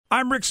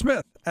I'm Rick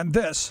Smith, and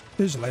this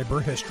is Labor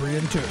History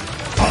in 2.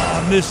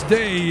 On this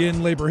day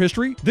in labor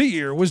history, the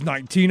year was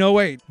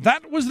 1908.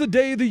 That was the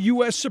day the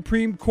U.S.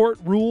 Supreme Court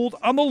ruled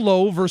on the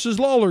Loewe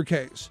v. Lawlor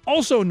case,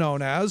 also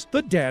known as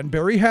the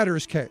Danbury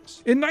Hatters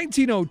case. In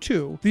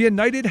 1902, the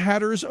United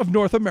Hatters of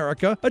North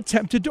America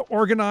attempted to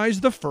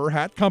organize the fur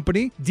hat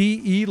company,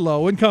 D.E.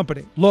 Loewe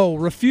Company. Loewe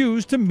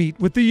refused to meet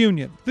with the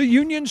union. The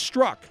union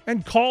struck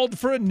and called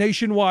for a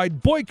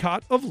nationwide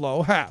boycott of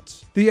Loewe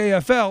hats. The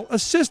AFL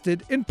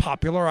assisted in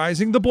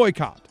popularizing the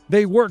boycott.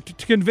 They worked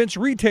to convince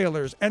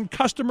retailers and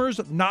customers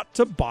not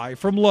to buy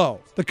from Loewe.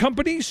 The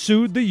company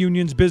sued the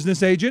union's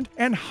business agent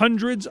and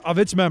hundreds of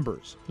its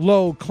members.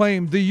 Loewe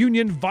claimed the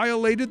union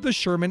violated the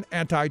Sherman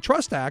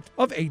Antitrust Act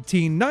of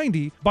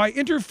 1890 by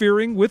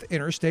interfering with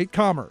interstate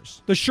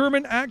commerce. The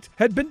Sherman Act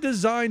had been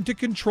designed to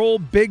control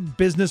big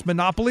business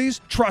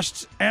monopolies,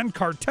 trusts, and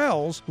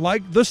cartels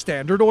like the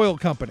Standard Oil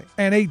Company.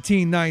 An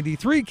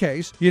 1893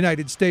 case,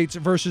 United States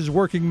versus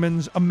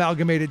Workingmen's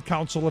Amalgamated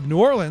Council of New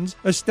Orleans,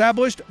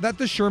 established that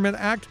the Sherman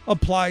Act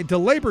applied to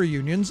labor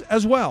unions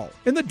as well.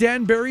 In the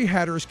Danbury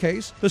Hatters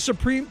case, the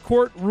Supreme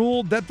Court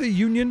ruled that the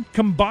union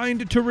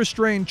combined to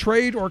restrain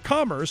trade or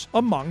commerce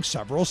among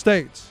several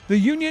states. The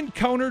union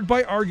countered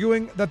by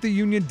arguing that the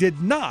union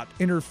did not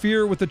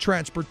interfere with the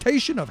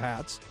transportation of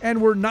hats and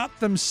were not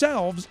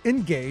themselves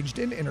engaged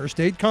in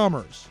interstate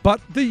commerce. But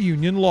the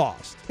union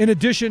lost. In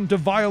addition to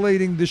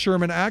violating the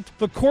Sherman Act,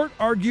 the court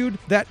argued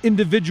that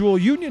individual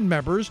union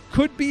members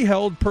could be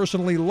held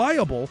personally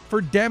liable for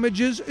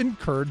damages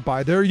incurred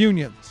by their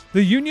unions.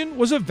 The union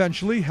was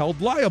eventually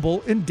held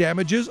liable in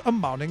damages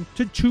amounting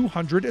to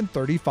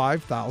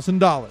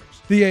 $235,000.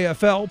 The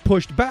AFL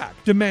pushed back,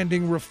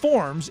 demanding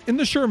reforms in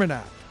the Sherman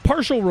Act.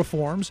 Partial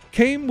reforms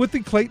came with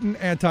the Clayton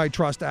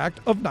Anti-Trust Act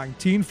of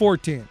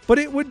 1914, but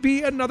it would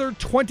be another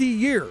 20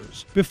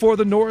 years before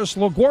the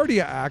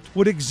Norris-LaGuardia Act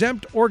would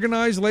exempt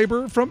organized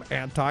labor from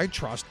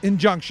antitrust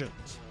injunctions.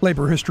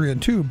 Labor History in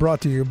 2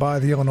 brought to you by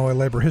the Illinois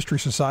Labor History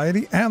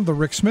Society and The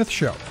Rick Smith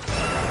Show.